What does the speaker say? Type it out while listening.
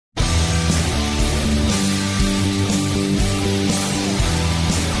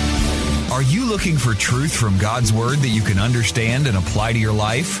looking for truth from God's Word that you can understand and apply to your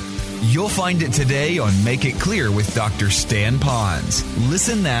life? You'll find it today on Make It Clear with Dr. Stan Ponz.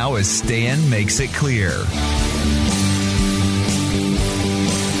 Listen now as Stan makes it clear.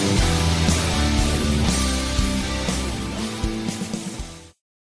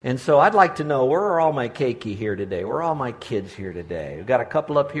 And so I'd like to know, where are all my keiki here today? Where are all my kids here today? We've got a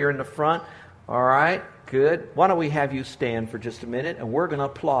couple up here in the front. All right, good. Why don't we have you stand for just a minute, and we're going to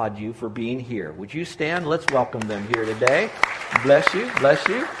applaud you for being here. Would you stand? Let's welcome them here today. Bless you, bless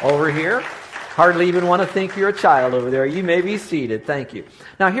you. Over here. Hardly even want to think you're a child over there. You may be seated. Thank you.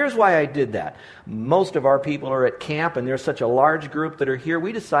 Now, here's why I did that. Most of our people are at camp, and there's such a large group that are here.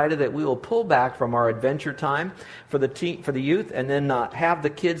 We decided that we will pull back from our adventure time for the youth, and then have the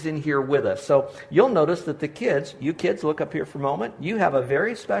kids in here with us. So you'll notice that the kids, you kids, look up here for a moment. You have a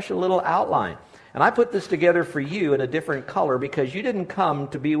very special little outline. And I put this together for you in a different color because you didn't come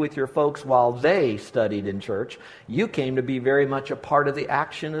to be with your folks while they studied in church. You came to be very much a part of the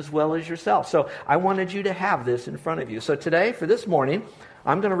action as well as yourself. So I wanted you to have this in front of you. So today, for this morning,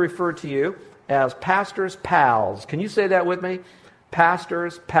 I'm going to refer to you as Pastor's Pals. Can you say that with me?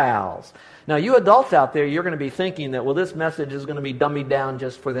 Pastor's Pals. Now, you adults out there, you're going to be thinking that, well, this message is going to be dummied down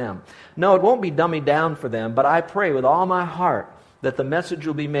just for them. No, it won't be dummied down for them, but I pray with all my heart that the message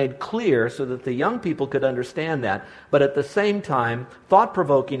will be made clear so that the young people could understand that, but at the same time,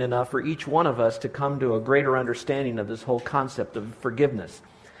 thought-provoking enough for each one of us to come to a greater understanding of this whole concept of forgiveness.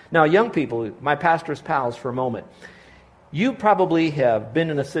 Now, young people, my pastor's pals for a moment, you probably have been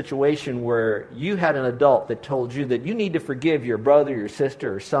in a situation where you had an adult that told you that you need to forgive your brother, your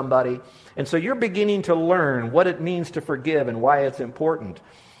sister, or somebody, and so you're beginning to learn what it means to forgive and why it's important.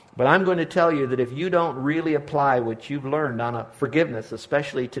 But I'm going to tell you that if you don't really apply what you've learned on forgiveness,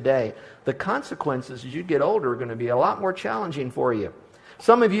 especially today, the consequences as you get older are going to be a lot more challenging for you.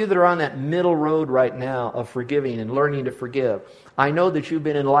 Some of you that are on that middle road right now of forgiving and learning to forgive, I know that you've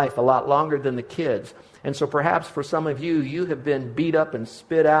been in life a lot longer than the kids. And so perhaps for some of you, you have been beat up and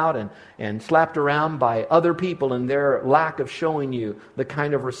spit out and slapped around by other people in their lack of showing you the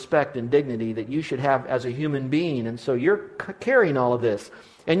kind of respect and dignity that you should have as a human being. And so you're carrying all of this.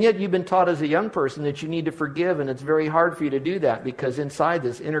 And yet you've been taught as a young person that you need to forgive, and it's very hard for you to do that because inside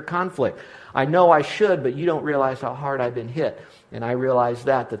this inner conflict, I know I should, but you don't realize how hard I've been hit. And I realize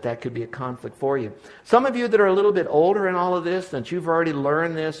that could be a conflict for you. Some of you that are a little bit older in all of this, that you've already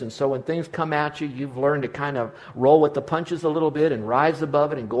learned this, and so when things come at you, you've learned to kind of roll with the punches a little bit and rise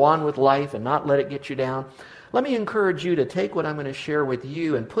above it and go on with life and not let it get you down. Let me encourage you to take what I'm going to share with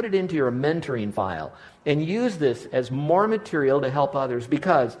you and put it into your mentoring file and use this as more material to help others,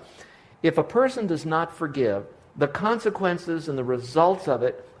 because if a person does not forgive, the consequences and the results of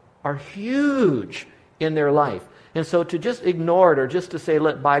it are huge in their life. And so to just ignore it or just to say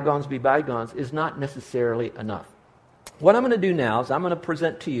let bygones be bygones is not necessarily enough. What I'm going to do now is I'm going to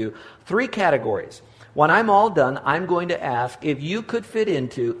present to you 3 categories. When I'm all done, I'm going to ask if you could fit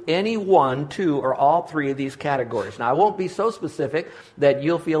into any 1, 2, or all 3 of these categories. Now, I won't be so specific that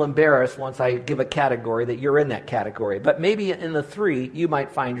you'll feel embarrassed once I give a category that you're in that category. But maybe in the 3, you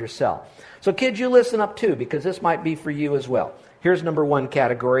might find yourself. So kids, you listen up too, because this might be for you as well. Here's number 1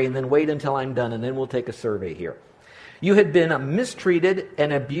 category, and then wait until I'm done, and then we'll take a survey here. You had been mistreated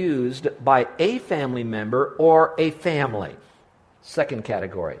and abused by a family member or a family. 2nd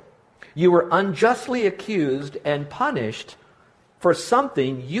category. You were unjustly accused and punished for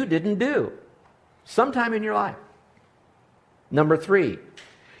something you didn't do sometime in your life. Number 3,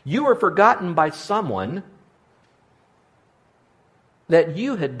 you were forgotten by someone that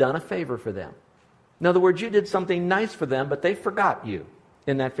you had done a favor for them. In other words, you did something nice for them, but they forgot you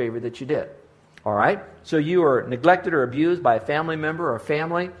in that favor that you did. All right? So you were neglected or abused by a family member or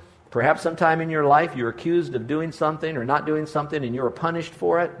family. Perhaps sometime in your life you were accused of doing something or not doing something and you were punished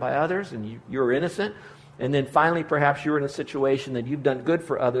for it by others and you were innocent. And then finally perhaps you were in a situation that you've done good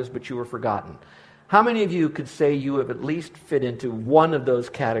for others but you were forgotten. How many of you could say you have at least fit into one of those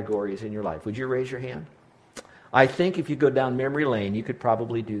categories in your life? Would you raise your hand? I think if you go down memory lane, you could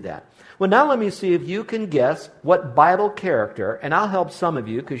probably do that. Well, now let me see if you can guess what Bible character, and I'll help some of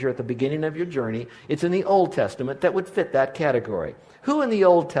you because you're at the beginning of your journey. It's in the Old Testament that would fit that category. Who in the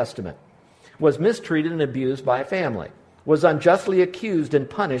Old Testament was mistreated and abused by a family, was unjustly accused and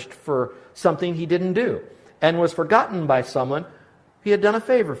punished for something he didn't do, and was forgotten by someone he had done a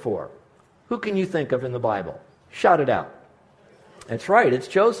favor for? Who can you think of in the Bible? Shout it out. That's right, it's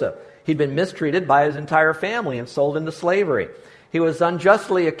Joseph. He'd been mistreated by his entire family and sold into slavery. He was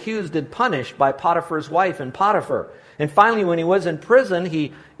unjustly accused and punished by Potiphar's wife and Potiphar. And finally, when he was in prison,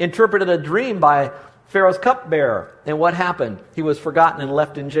 he interpreted a dream by Pharaoh's cupbearer. And what happened? He was forgotten and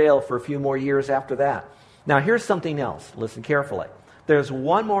left in jail for a few more years after that. Now here's something else. Listen carefully. There's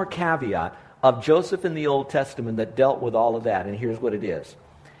one more caveat of Joseph in the Old Testament that dealt with all of that, and here's what it is.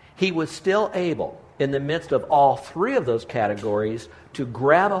 He was still able, in the midst of all three of those categories, to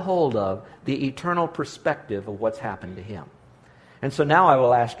grab a hold of the eternal perspective of what's happened to him. And so now I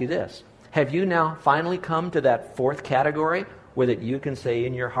will ask you this. Have you now finally come to that fourth category where that you can say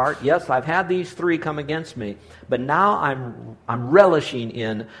in your heart, yes, I've had these three come against me, but now I'm relishing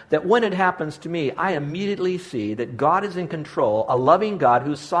in that when it happens to me, I immediately see that God is in control, a loving God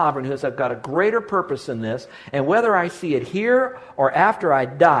who's sovereign, who has got a greater purpose in this, and whether I see it here or after I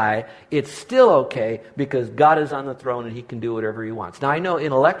die, it's still okay because God is on the throne and He can do whatever He wants. Now I know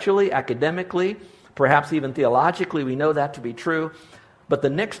intellectually, academically, perhaps even theologically, we know that to be true, but the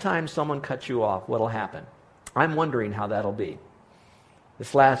next time someone cuts you off, what'll happen? I'm wondering how that'll be.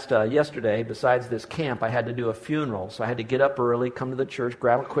 This yesterday, besides this camp, I had to do a funeral. So I had to get up early, come to the church,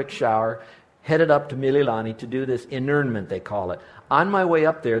 grab a quick shower, headed up to Mililani to do this inurnment, they call it. On my way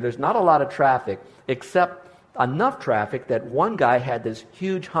up there, there's not a lot of traffic, except enough traffic that one guy had this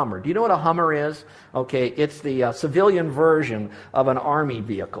huge Hummer. Do you know what a Hummer is? Okay, it's the civilian version of an army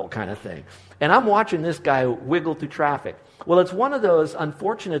vehicle kind of thing. And I'm watching this guy wiggle through traffic. Well, it's one of those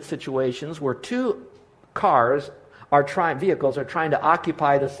unfortunate situations where two vehicles are trying to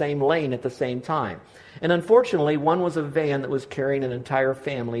occupy the same lane at the same time. And unfortunately, one was a van that was carrying an entire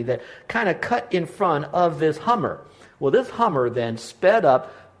family that kind of cut in front of this Hummer. Well, this Hummer then sped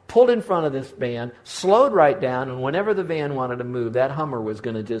up, pulled in front of this van, slowed right down, and whenever the van wanted to move, that Hummer was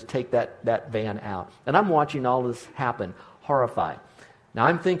going to just take that van out. And I'm watching all this happen, horrified. Now,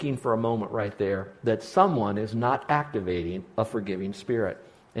 I'm thinking for a moment right there that someone is not activating a forgiving spirit.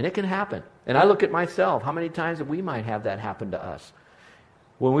 And it can happen. And I look at myself, how many times that we might have that happen to us.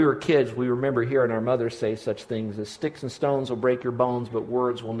 When we were kids, we remember hearing our mothers say such things as sticks and stones will break your bones, but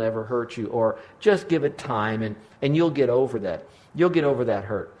words will never hurt you. Or just give it time and you'll get over that. You'll get over that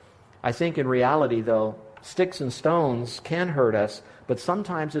hurt. I think in reality, though, sticks and stones can hurt us, but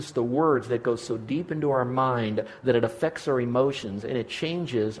sometimes it's the words that go so deep into our mind that it affects our emotions and it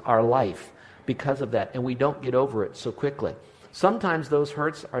changes our life because of that. And we don't get over it so quickly. Sometimes those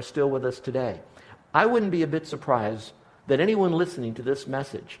hurts are still with us today. I wouldn't be a bit surprised that anyone listening to this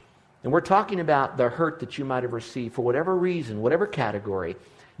message, and we're talking about the hurt that you might have received for whatever reason, whatever category,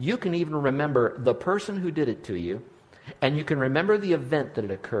 you can even remember the person who did it to you, and you can remember the event that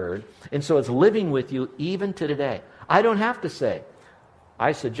it occurred, and so it's living with you even to today. I don't have to say.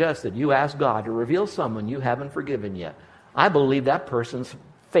 I suggest that you ask God to reveal someone you haven't forgiven yet. I believe that person's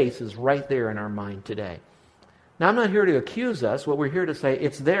face is right there in our mind today. Now, I'm not here to accuse us. What we're here to say,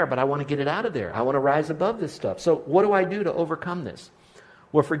 it's there, but I want to get it out of there. I want to rise above this stuff. So what do I do to overcome this?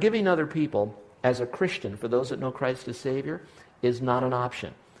 Well, forgiving other people as a Christian, for those that know Christ as Savior, is not an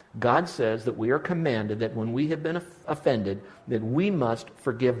option. God says that we are commanded that when we have been offended, that we must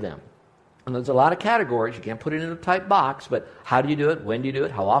forgive them. And there's a lot of categories. You can't put it in a tight box, but how do you do it? When do you do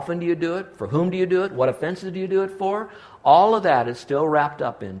it? How often do you do it? For whom do you do it? What offenses do you do it for? All of that is still wrapped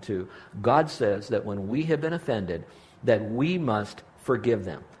up into God says that when we have been offended, that we must forgive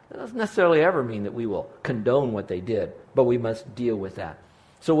them. That doesn't necessarily ever mean that we will condone what they did, but we must deal with that.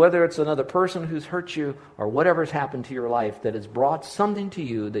 So whether it's another person who's hurt you or whatever's happened to your life that has brought something to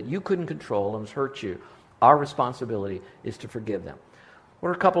you that you couldn't control and has hurt you, our responsibility is to forgive them. What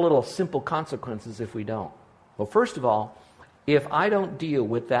are a couple little simple consequences if we don't? Well, first of all, if I don't deal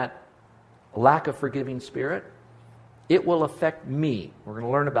with that lack of forgiving spirit, it will affect me. We're going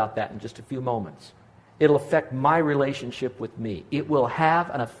to learn about that in just a few moments. It'll affect my relationship with me. It will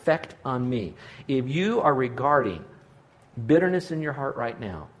have an effect on me. If you are regarding bitterness in your heart right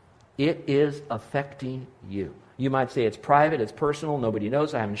now, it is affecting you. You might say it's private, it's personal, nobody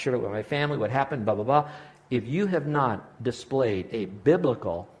knows, I haven't shared it with my family, what happened, blah, blah, blah. If you have not displayed a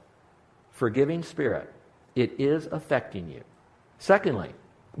biblical forgiving spirit, it is affecting you. Secondly,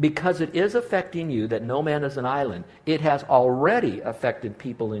 because it is affecting you, that no man is an island, it has already affected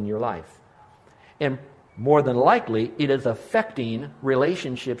people in your life. And more than likely, it is affecting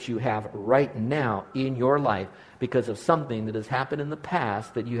relationships you have right now in your life because of something that has happened in the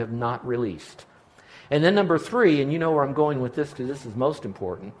past that you have not released. And then number 3, and you know where I'm going with this because this is most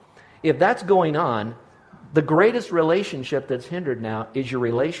important, if that's going on, the greatest relationship that's hindered now is your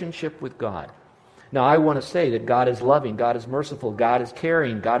relationship with God. Now, I want to say that God is loving, God is merciful, God is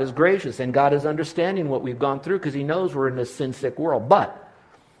caring, God is gracious, and God is understanding what we've gone through because He knows we're in this sin-sick world. But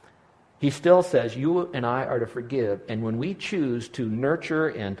He still says you and I are to forgive. And when we choose to nurture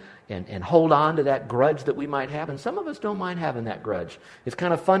and hold on to that grudge that we might have, and some of us don't mind having that grudge. It's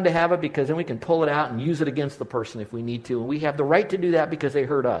kind of fun to have it because then we can pull it out and use it against the person if we need to. And we have the right to do that because they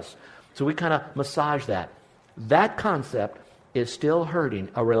hurt us. So we kind of massage that. That concept is still hurting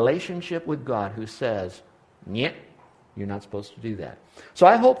a relationship with God who says, "Nyeh, you're not supposed to do that." So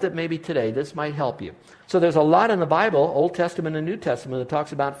I hope that maybe today this might help you. So there's a lot in the Bible, Old Testament and New Testament, that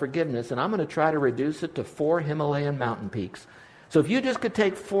talks about forgiveness, and I'm going to try to reduce it to 4 Himalayan mountain peaks. So if you just could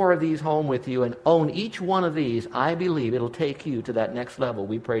take 4 of these home with you and own each one of these, I believe it'll take you to that next level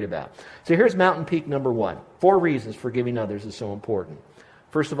we prayed about. So here's mountain peak number 1. 4 reasons forgiving others is so important.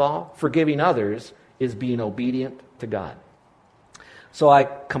 First of all, forgiving others is being obedient to God. So I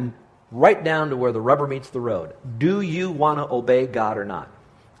come right down to where the rubber meets the road. Do you want to obey God or not?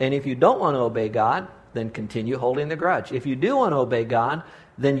 And if you don't want to obey God, then continue holding the grudge. If you do want to obey God,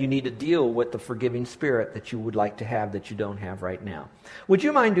 then you need to deal with the forgiving spirit that you would like to have that you don't have right now. Would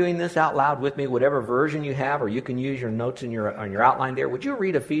you mind doing this out loud with me, whatever version you have, or you can use your notes on your outline there. Would you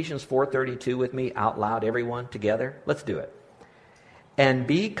read Ephesians 4:32 with me out loud, everyone, together? Let's do it. And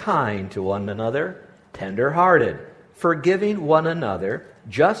be kind to one another, tender-hearted, forgiving one another,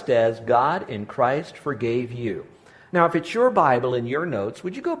 just as God in Christ forgave you. Now, if it's your Bible in your notes,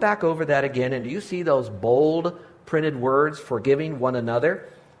 would you go back over that again? And do you see those bold printed words, forgiving one another?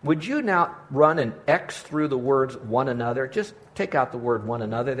 Would you now run an X through the words one another? Just take out the word one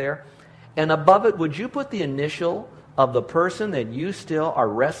another there. And above it, would you put the initial of the person that you still are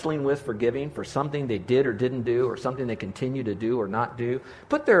wrestling with forgiving for something they did or didn't do, or something they continue to do or not do?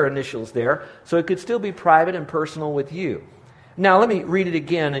 Put their initials there so it could still be private and personal with you. Now, let me read it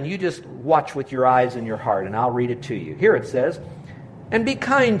again, and you just watch with your eyes and your heart, and I'll read it to you. Here it says, and be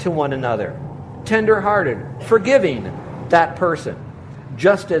kind to one another, tender-hearted, forgiving that person,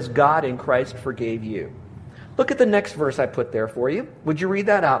 just as God in Christ forgave you. Look at the next verse I put there for you. Would you read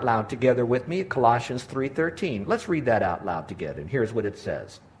that out loud together with me? Colossians 3:13. Let's read that out loud together. And here's what it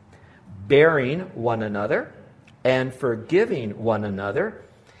says. Bearing one another and forgiving one another,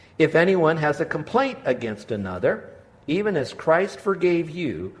 if anyone has a complaint against another, even as Christ forgave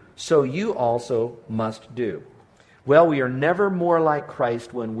you, so you also must do. Well, we are never more like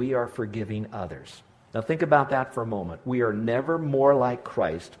Christ when we are forgiving others. Now think about that for a moment. We are never more like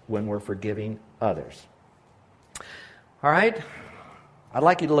Christ when we're forgiving others. All right? I'd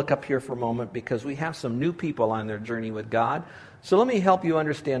like you to look up here for a moment because we have some new people on their journey with God. So let me help you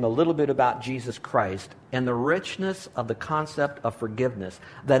understand a little bit about Jesus Christ and the richness of the concept of forgiveness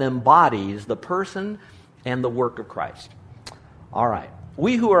that embodies the person and the work of Christ. All right.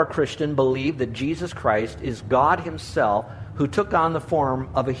 We who are Christian believe that Jesus Christ is God himself who took on the form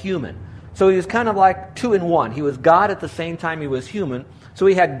of a human. So he was kind of like 2 in 1. He was God at the same time he was human. So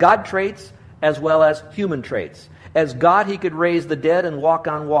he had God traits as well as human traits. As God, he could raise the dead and walk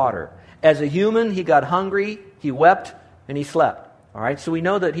on water. As a human, he got hungry, he wept, and he slept. All right, so we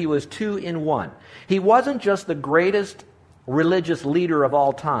know that he was 2 in 1. He wasn't just the greatest religious leader of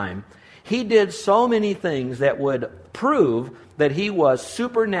all time. He did so many things that would prove that he was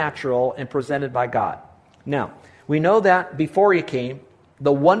supernatural and presented by God. Now, we know that before he came,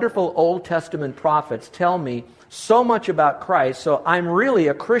 the wonderful Old Testament prophets tell me so much about Christ, so I'm really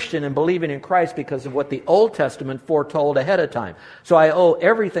a Christian and believing in Christ because of what the Old Testament foretold ahead of time. So I owe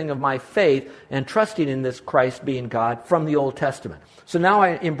everything of my faith and trusting in this Christ being God from the Old Testament. So now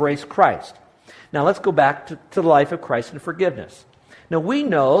I embrace Christ. Now let's go back to the life of Christ and forgiveness. Now we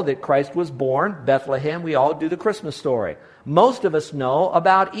know that Christ was born, Bethlehem. We all do the Christmas story. Most of us know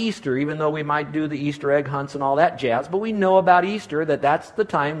about Easter, even though we might do the Easter egg hunts and all that jazz. But we know about Easter, that's the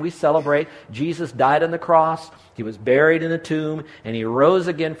time we celebrate Jesus died on the cross, he was buried in a tomb, and he rose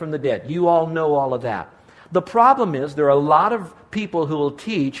again from the dead. You all know all of that. The problem is there are a lot of people who will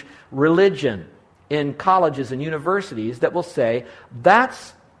teach religion in colleges and universities that will say,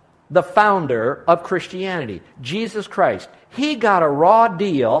 that's the founder of Christianity, Jesus Christ. He got a raw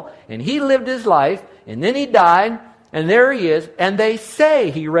deal, and he lived his life, and then he died, and there he is, and they say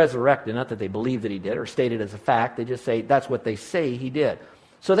he resurrected. Not that they believe that he did or state it as a fact. They just say that's what they say he did.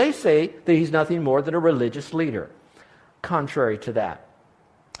 So they say that he's nothing more than a religious leader. Contrary to that,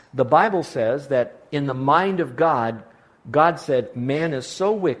 the Bible says that in the mind of God, God said man is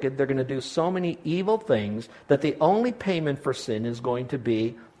so wicked, they're going to do so many evil things that the only payment for sin is going to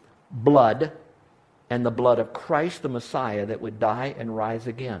be blood, and the blood of Christ the Messiah that would die and rise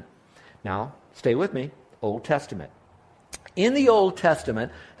again. Now, stay with me. Old Testament. In the Old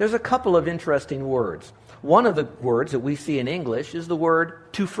Testament, there's a couple of interesting words. One of the words that we see in English is the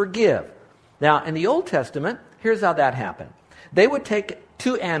word to forgive. Now, in the Old Testament, here's how that happened. They would take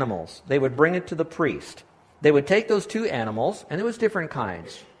 2 animals. They would bring it to the priest. They would take those 2 animals, and it was different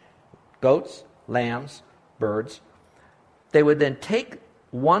kinds. Goats, lambs, birds. They would then take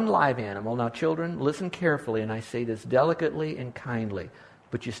one live animal. Now, children, listen carefully, and I say this delicately and kindly,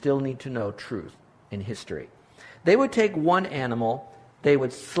 but you still need to know truth in history. They would take one animal, they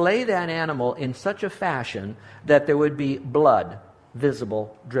would slay that animal in such a fashion that there would be blood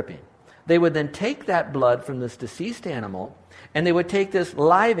visible dripping. They would then take that blood from this deceased animal, and they would take this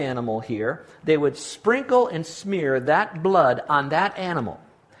live animal here, they would sprinkle and smear that blood on that animal.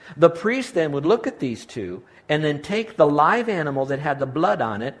 The priest then would look at these 2 and then take the live animal that had the blood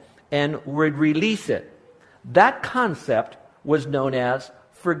on it and would release it. That concept was known as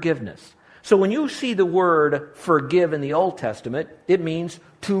forgiveness. So when you see the word forgive in the Old Testament, it means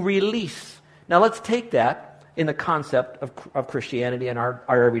to release. Now let's take that in the concept of Christianity and our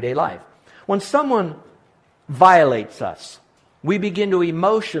everyday life. When someone violates us, we begin to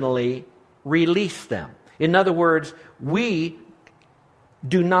emotionally release them. In other words, we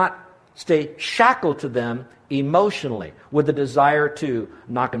do not stay shackled to them emotionally with the desire to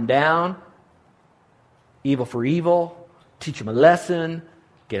knock them down, evil for evil, teach them a lesson,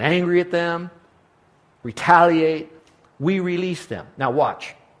 get angry at them, retaliate. We release them. Now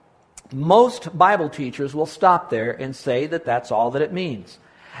watch. Most Bible teachers will stop there and say that that's all that it means.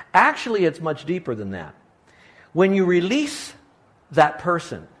 Actually, it's much deeper than that. When you release that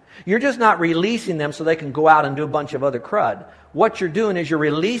person, you're just not releasing them so they can go out and do a bunch of other crud. What you're doing is you're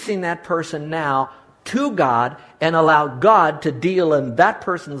releasing that person now to God and allow God to deal in that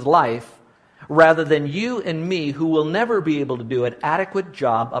person's life rather than you and me, who will never be able to do an adequate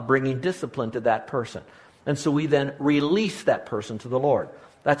job of bringing discipline to that person. And so we then release that person to the Lord.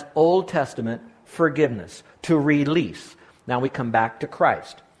 That's Old Testament forgiveness, to release. Now we come back to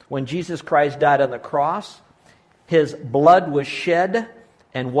Christ. When Jesus Christ died on the cross, His blood was shed,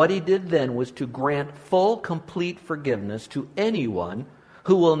 and what He did then was to grant full, complete forgiveness to anyone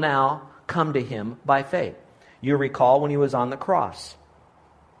who will now come to Him by faith. You recall when He was on the cross,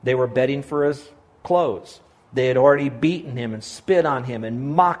 they were begging for His clothes. They had already beaten Him and spit on Him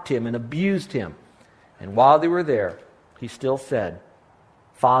and mocked Him and abused Him. And while they were there, He still said,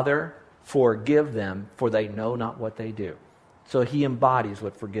 "Father, forgive them, for they know not what they do." So He embodies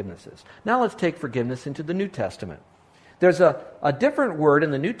what forgiveness is. Now let's take forgiveness into the New Testament. There's a different word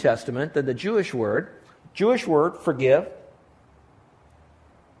in the New Testament than the Jewish word. Jewish word, forgive.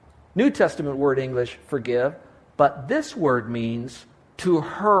 New Testament word, English, forgive. But this word means to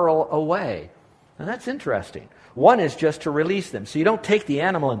hurl away. Now that's interesting. One is just to release them. So you don't take the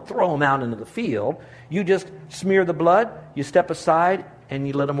animal and throw them out into the field. You just smear the blood, you step aside, and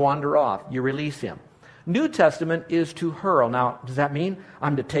you let him wander off. You release him. New Testament is to hurl. Now, does that mean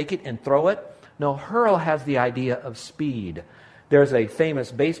I'm to take it and throw it? No, hurl has the idea of speed. There's a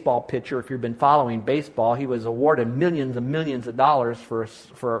famous baseball pitcher, if you've been following baseball, he was awarded millions and millions of dollars for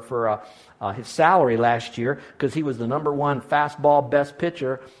his salary last year because he was the number 1 fastball best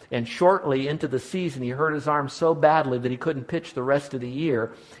pitcher, and shortly into the season he hurt his arm so badly that he couldn't pitch the rest of the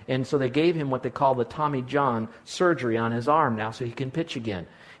year, and so they gave him what they call the Tommy John surgery on his arm now so he can pitch again.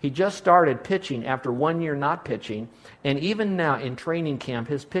 He just started pitching after 1 year not pitching, and even now in training camp,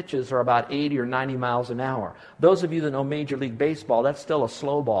 his pitches are about 80 or 90 miles an hour. Those of you that know Major League Baseball, that's still a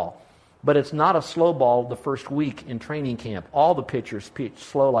slow ball. But it's not a slow ball the first week in training camp. All the pitchers pitch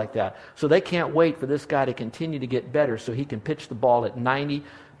slow like that. So they can't wait for this guy to continue to get better so he can pitch the ball at 90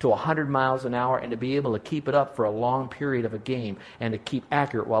 to 100 miles an hour and to be able to keep it up for a long period of a game and to keep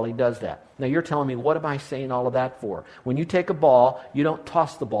accurate while he does that. Now you're telling me, what am I saying all of that for? When you take a ball, you don't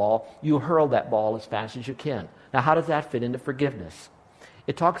toss the ball, you hurl that ball as fast as you can. Now how does that fit into forgiveness?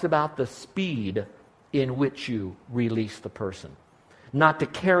 It talks about the speed in which you release the person, not to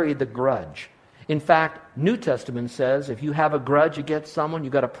carry the grudge. In fact, New Testament says if you have a grudge against someone,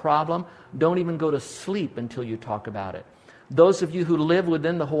 you got a problem, don't even go to sleep until you talk about it. Those of you who live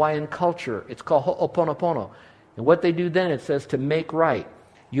within the Hawaiian culture, it's called ho'oponopono. And what they do then, it says to make right.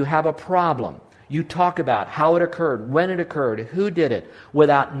 You have a problem. You talk about how it occurred, when it occurred, who did it,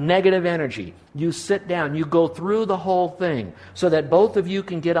 without negative energy. You sit down, you go through the whole thing so that both of you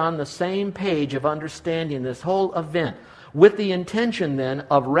can get on the same page of understanding this whole event with the intention then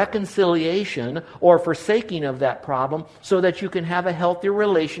of reconciliation or forsaking of that problem so that you can have a healthier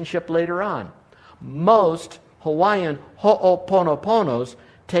relationship later on. Most Hawaiian ho'oponoponos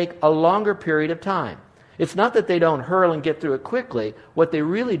take a longer period of time. It's not that they don't hurl and get through it quickly. What they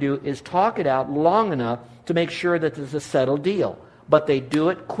really do is talk it out long enough to make sure that there's a settled deal. But they do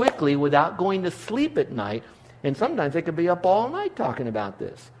it quickly without going to sleep at night. And sometimes they could be up all night talking about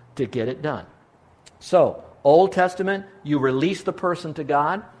this to get it done. So, Old Testament, you release the person to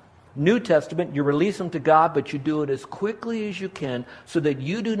God. New Testament, you release them to God, but you do it as quickly as you can so that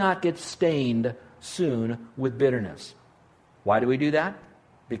you do not get stained soon with bitterness. Why do we do that?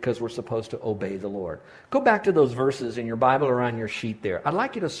 Because we're supposed to obey the Lord. Go back to those verses in your Bible or on your sheet there. I'd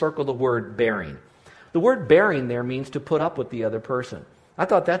like you to circle the word bearing. The word bearing there means to put up with the other person. I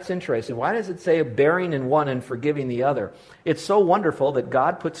thought that's interesting. Why does it say bearing in one and forgiving the other? It's so wonderful that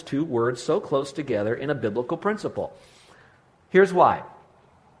God puts two words so close together in a biblical principle. Here's why.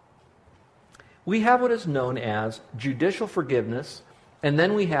 We have what is known as judicial forgiveness, and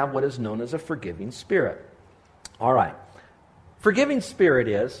then we have what is known as a forgiving spirit. All right. Forgiving spirit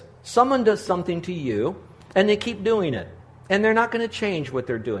is someone does something to you, and they keep doing it. And they're not going to change what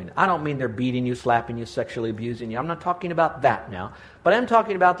they're doing. I don't mean they're beating you, slapping you, sexually abusing you. I'm not talking about that now. But I'm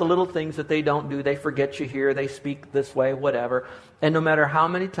talking about the little things that they don't do. They forget you here. They speak this way, whatever. And no matter how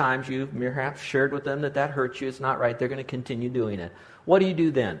many times you perhaps shared with them that hurts you, it's not right, they're going to continue doing it. What do you do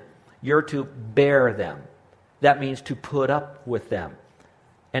then? You're to bear them. That means to put up with them.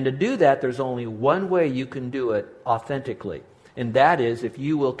 And to do that, there's only one way you can do it authentically. And that is if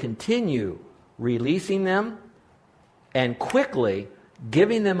you will continue releasing them and quickly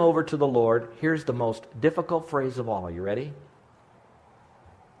giving them over to the Lord. Here's the most difficult phrase of all. You ready?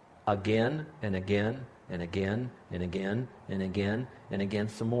 Again and again and again and again and again and again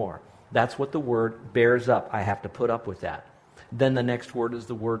some more. That's what the word bears up. I have to put up with that. Then the next word is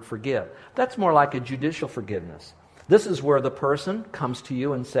the word forgive. That's more like a judicial forgiveness. This is where the person comes to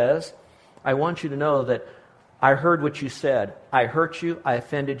you and says, I want you to know that I heard what you said. I hurt you. I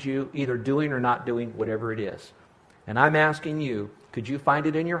offended you, either doing or not doing, whatever it is. And I'm asking you, could you find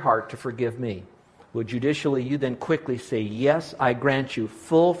it in your heart to forgive me? Well, judicially, you then quickly say, yes, I grant you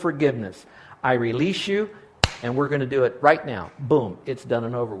full forgiveness. I release you, and we're going to do it right now. Boom, it's done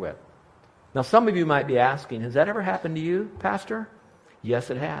and over with. Now, some of you might be asking, has that ever happened to you, Pastor? Yes,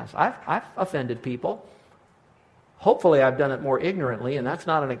 it has. I've offended people. Hopefully, I've done it more ignorantly, and that's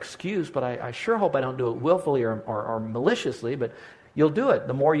not an excuse, but I sure hope I don't do it willfully or maliciously, but you'll do it.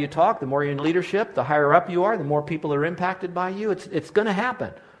 The more you talk, the more you're in leadership, the higher up you are, the more people are impacted by you. It's going to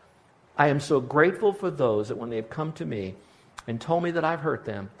happen. I am so grateful for those that when they've come to me and told me that I've hurt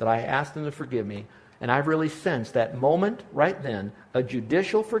them, that I asked them to forgive me, and I've really sensed that moment right then, a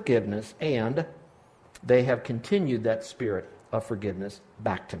judicial forgiveness, and they have continued that spirit of forgiveness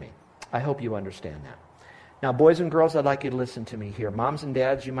back to me. I hope you understand that. Now, boys and girls, I'd like you to listen to me here. Moms and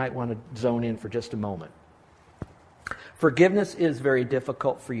dads, you might want to zone in for just a moment. Forgiveness is very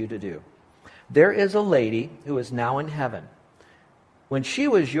difficult for you to do. There is a lady who is now in heaven. When she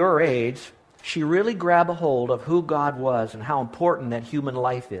was your age, she really grabbed a hold of who God was and how important that human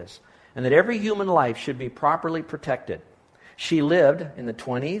life is, and that every human life should be properly protected. She lived in the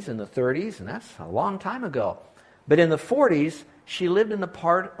 20s and the 30s, and that's a long time ago. But in the 40s, she lived in a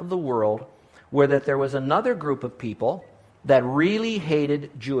part of the world where that there was another group of people that really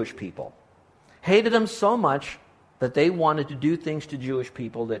hated Jewish people. Hated them so much that they wanted to do things to Jewish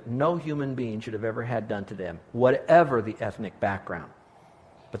people that no human being should have ever had done to them, whatever the ethnic background.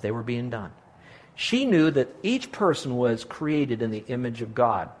 But they were being done. She knew that each person was created in the image of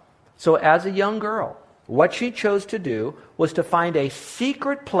God. So as a young girl, what she chose to do was to find a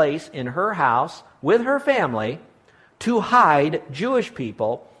secret place in her house with her family to hide Jewish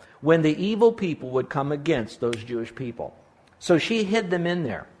people when the evil people would come against those Jewish people. So she hid them in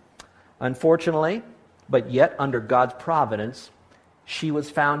there. Unfortunately, but yet under God's providence, she was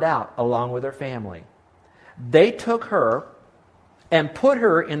found out along with her family. They took her and put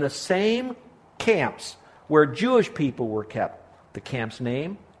her in the same camps where Jewish people were kept. The camp's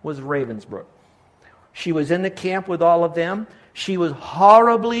name was Ravensbrück. She was in the camp with all of them. She was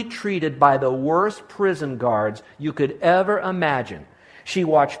horribly treated by the worst prison guards you could ever imagine. She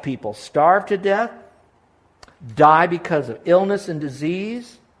watched people starve to death, die because of illness and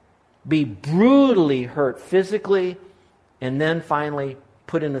disease, be brutally hurt physically, and then finally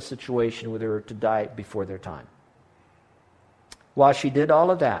put in a situation where they were to die before their time. While she did all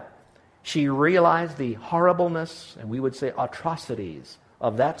of that, she realized the horribleness, and we would say atrocities,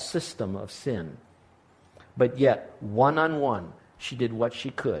 of that system of sin. But yet, one-on-one, she did what she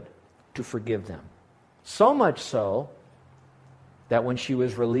could to forgive them. So much so that when she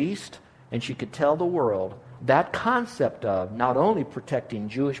was released and she could tell the world that concept of not only protecting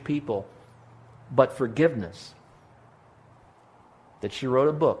Jewish people, but forgiveness, that she wrote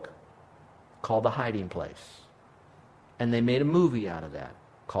a book called The Hiding Place. And they made a movie out of that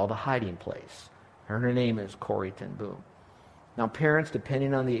called The Hiding Place. Her name is Corrie ten Boom. Now, parents,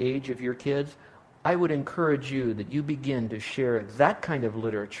 depending on the age of your kids, I would encourage you that you begin to share that kind of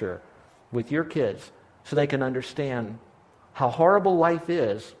literature with your kids so they can understand how horrible life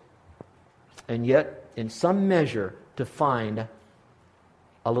is, and yet, in some measure, to find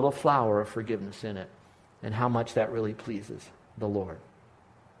a little flower of forgiveness in it, and how much that really pleases the Lord.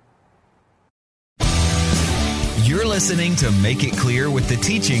 You're listening to Make It Clear with the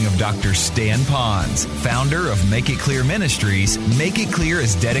teaching of Dr. Stan Pons, founder of Make It Clear Ministries. Make It Clear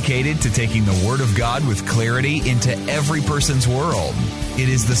is dedicated to taking the Word of God with clarity into every person's world. It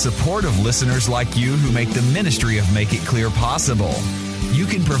is the support of listeners like you who make the ministry of Make It Clear possible. You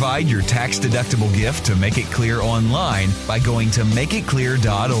can provide your tax-deductible gift to Make It Clear online by going to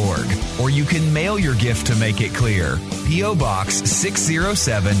makeitclear.org, or you can mail your gift to Make It Clear, P.O. Box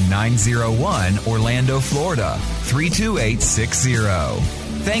 607901, Orlando, Florida 32860.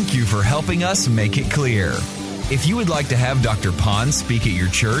 Thank you for helping us make it clear. If you would like to have Dr. Pons speak at your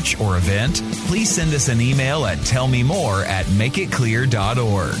church or event, please send us an email at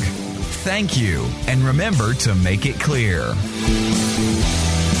tellmemore@makeitclear.org. Thank you, and remember to make it clear.